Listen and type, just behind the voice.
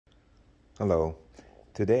Hello.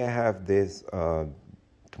 Today I have this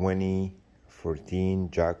 2014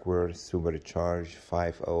 Jaguar Supercharged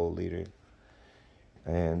 5.0 liter,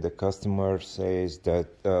 and the customer says that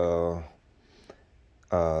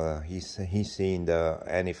he's seen the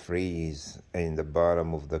antifreeze in the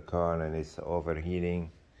bottom of the car and it's overheating,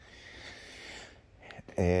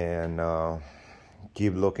 and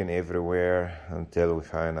keep looking everywhere until we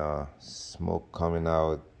find smoke coming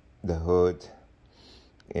out the hood.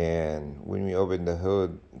 And when we open the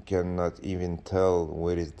hood, cannot even tell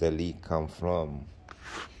where is the leak come from.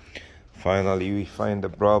 Finally, we find the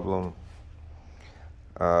problem.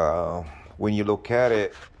 When you look at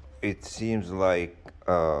it, it seems like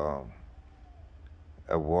a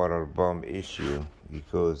water pump issue,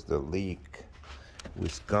 because the leak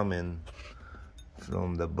was coming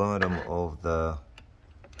from the bottom of the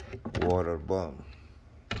water pump.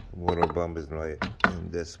 Water pump is right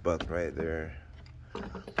in this spot right there.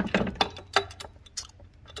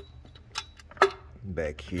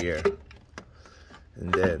 Back here,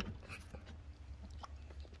 and then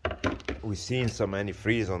we seen some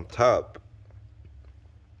antifreeze on top.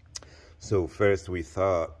 So first we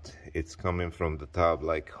thought it's coming from the top,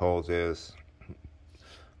 like hoses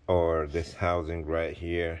or this housing right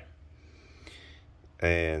here,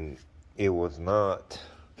 and it was not.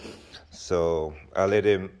 So I let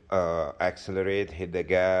him accelerate, hit the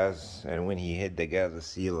gas, and when he hit the gas, I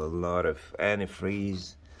see a lot of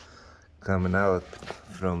antifreeze coming out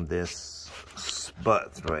from this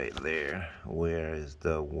spot right there. Where is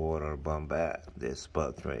the water pump at? This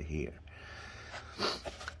spot right here.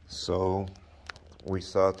 So we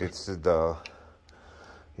thought it's the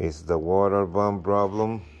water pump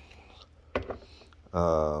problem.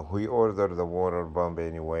 We ordered the water pump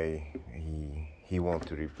anyway. He want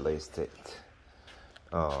to replace it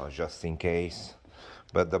just in case,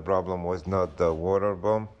 but the problem was not the water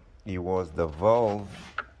pump, it was the valve.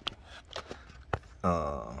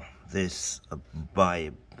 This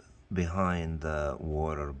pipe behind the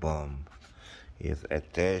water pump is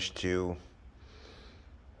attached to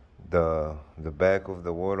the back of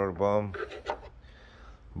the water pump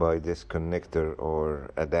by this connector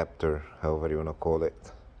or adapter, however you want to call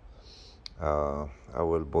it. I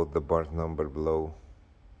will put the part number below.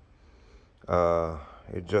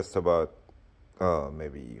 It's just about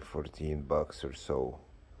maybe 14 bucks or so.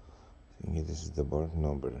 I think this is the part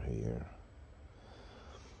number here.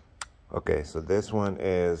 Okay, so this one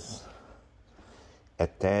is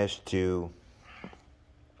attached to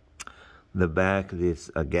the back. There's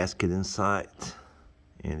a gasket inside,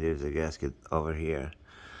 and there's a gasket over here.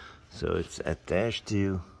 So it's attached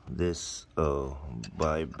to this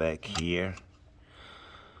pipe back here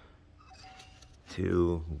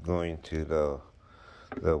to going to the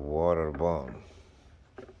water pump,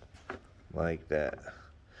 like that.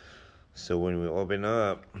 So when we open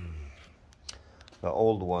up the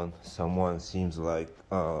old one, someone seems like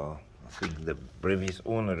I think the previous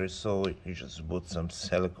owner, so he just put some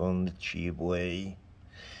silicone the cheap way,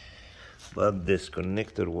 but this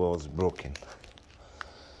connector was broken.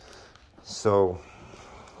 So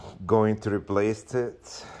going to replace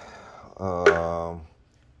it,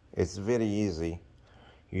 it's very easy.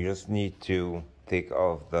 You just need to take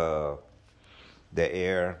off the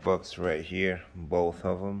air box right here, both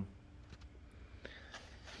of them.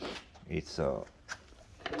 It's I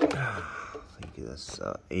think that's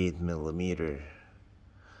 8mm,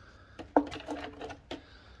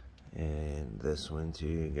 and this one too.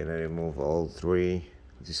 You're gonna remove all three,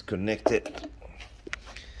 disconnect it,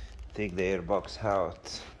 take the air box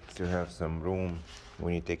out to have some room.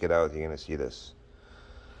 When you take it out, you're gonna see this,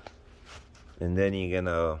 and then you're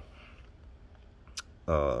gonna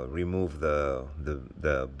remove the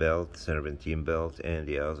belt, serpentine belt, and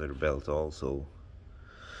the other belt also,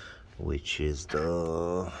 which is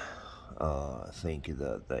the I think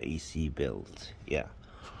the AC belt, yeah.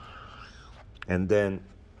 And then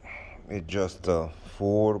it's just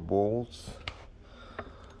 4 bolts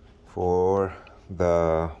for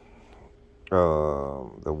the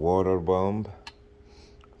water pump.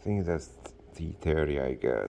 I think that's T30, I guess.